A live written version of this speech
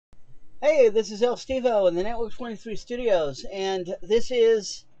Hey, this is El Stevo in the Network 23 studios, and this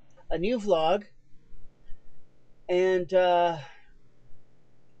is a new vlog. And I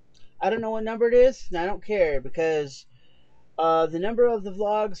don't know what number it is, and I don't care because the number of the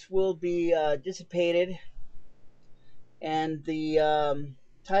vlogs will be dissipated, and the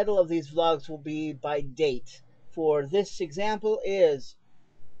title of these vlogs will be by date. For this example is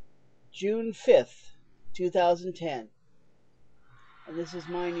June 5th, 2010, and this is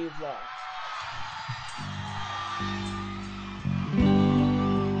my new vlog.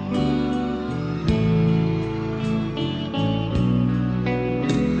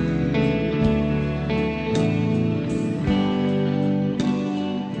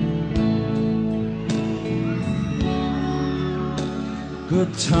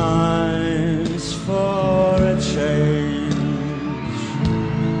 Good times for a change.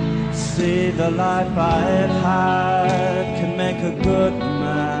 See, the life I've had can make a good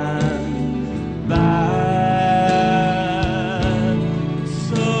man bad.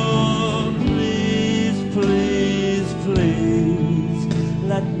 So please, please, please,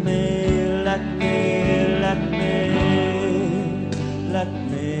 let me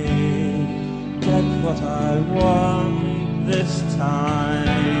get what I want this time.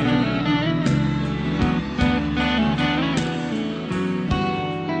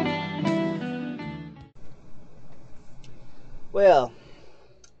 Well,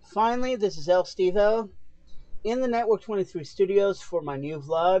 finally, this is El Stevo in the Network 23 studios for my new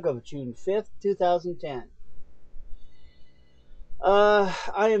vlog of June 5th, 2010.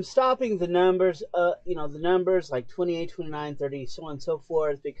 I am stopping the numbers, the numbers like 28, 29, 30, so on and so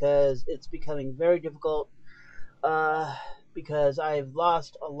forth, because it's becoming very difficult, because I've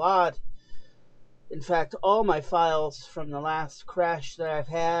lost a lot. In fact, all my files from the last crash that I've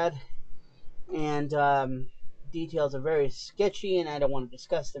had, and details are very sketchy, and I don't want to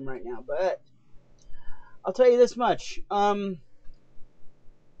discuss them right now, but I'll tell you this much. I'm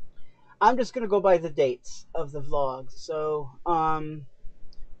just going to go by the dates of the vlog. So,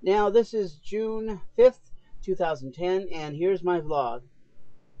 now this is June 5th, 2010, and here's my vlog.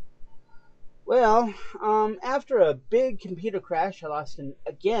 Well, after a big computer crash, I lost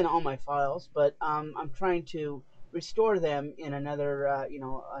again all my files, but I'm trying to restore them in another,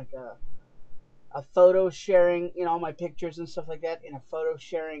 like a photo sharing, all my pictures and stuff like that in a photo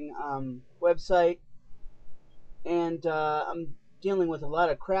sharing website. And I'm dealing with a lot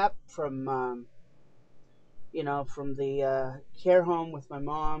of crap from from the care home with my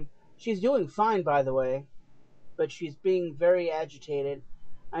mom. She's doing fine, by the way, but she's being very agitated.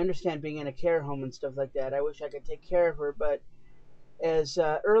 I understand being in a care home and stuff like that. I wish I could take care of her, but as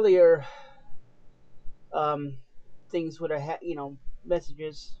earlier things would have had,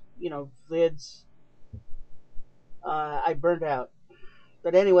 messages, vids, I burned out.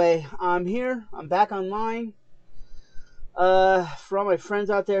 But anyway, I'm here. I'm back online. For all my friends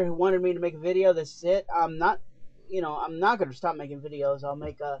out there who wanted me to make a video, this is it. I'm not going to stop making videos.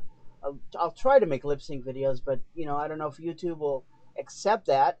 I'll try to make lip sync videos, but I don't know if YouTube will accept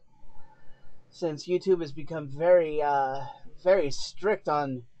that, since YouTube has become very, very strict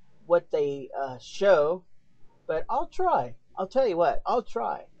on what they show. But I'll try. I'll tell you what, I'll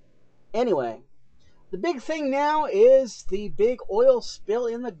try. Anyway, the big thing now is the big oil spill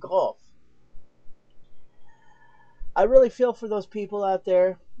in the Gulf. I really feel for those people out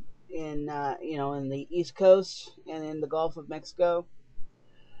there in in the East Coast and in the Gulf of Mexico.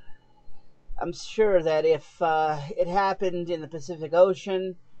 I'm sure that if it happened in the Pacific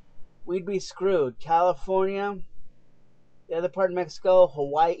Ocean, we'd be screwed. California, the other part of Mexico,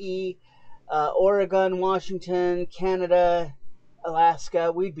 Hawaii, Oregon, Washington, Canada,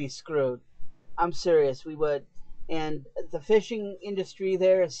 Alaska, we'd be screwed. I'm serious, we would. And the fishing industry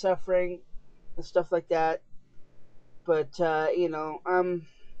there is suffering and stuff like that. But, I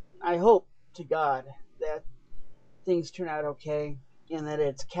hope to God that things turn out okay and that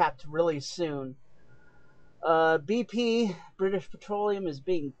it's capped really soon. BP, British Petroleum, is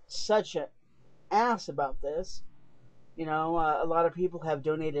being such an ass about this. A lot of people have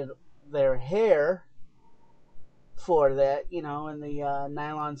donated their hair for that, and the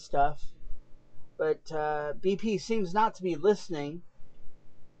nylon stuff. But BP seems not to be listening.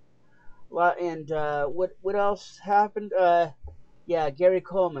 And what else happened? Yeah, Gary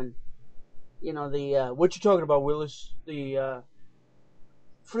Coleman. The what you talking about, Willis? The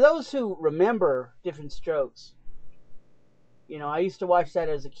for those who remember Different Strokes, I used to watch that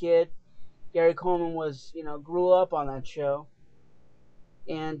as a kid. Gary Coleman was, grew up on that show,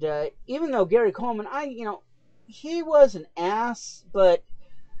 and even though Gary Coleman, he was an ass, but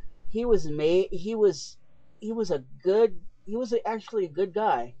he was actually a good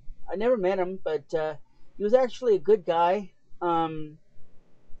guy. I never met him, but he was actually a good guy.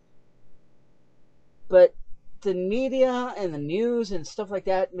 But the media and the news and stuff like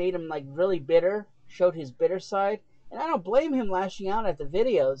that made him like really bitter, showed his bitter side. And I don't blame him lashing out at the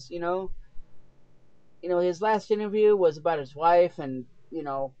videos, his last interview was about his wife and,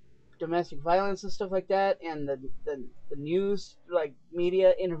 domestic violence and stuff like that, and the news, like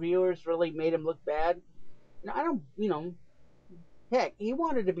media interviewers, really made him look bad. And I don't, heck, he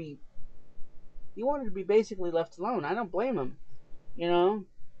wanted to be basically left alone. I don't blame him,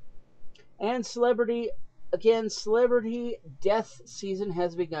 And celebrity death season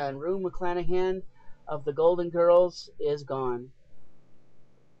has begun. Rue McClanahan of the Golden Girls is gone.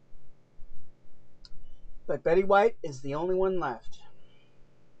 But Betty White is the only one left.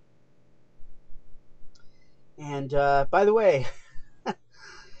 And by the way,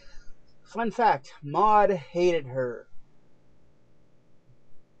 fun fact, Maude hated her.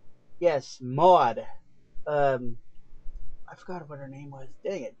 Yes, Maude. I forgot what her name was.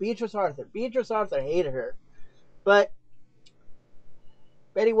 Dang it. Beatrice Arthur. Beatrice Arthur hated her. But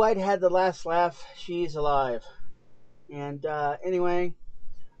Betty White had the last laugh. She's alive. And anyway,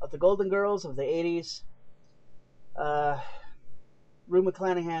 of the Golden Girls of the 80s, Rue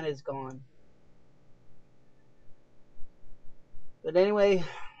McClanahan is gone. But anyway,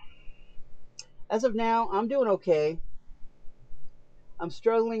 as of now, I'm doing okay. I'm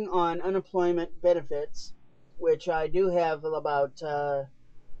struggling on unemployment benefits, which I do have about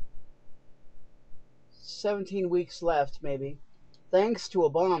 17 weeks left, maybe. Thanks to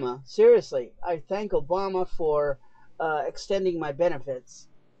Obama. Seriously, I thank Obama for extending my benefits.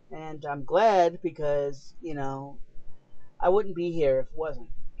 And I'm glad because, I wouldn't be here if it wasn't.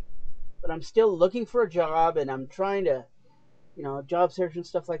 But I'm still looking for a job, and I'm trying to, job search and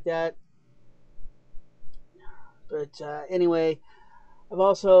stuff like that. But anyway, I've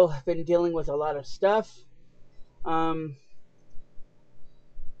also been dealing with a lot of stuff. But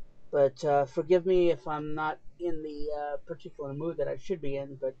forgive me if I'm not in the particular mood that I should be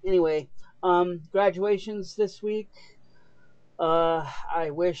in. But anyway, graduations this week. I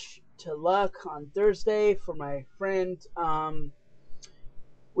wish to luck on Thursday for my friend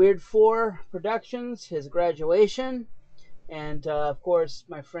Weird 4 Productions, his graduation. And of course,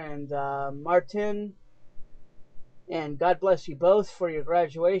 my friend Martin. And God bless you both for your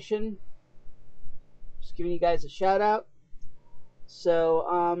graduation. Just giving you guys a shout out. So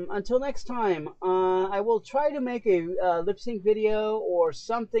until next time, I will try to make a lip sync video or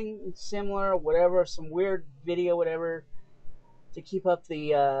something similar, whatever, some weird video, whatever, to keep up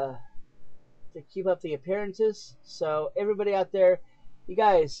the appearances. So everybody out there, you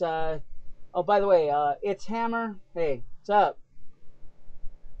guys. Oh, by the way, it's Hammer. Hey, what's up?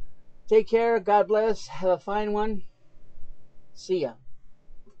 Take care. God bless. Have a fine one. See ya.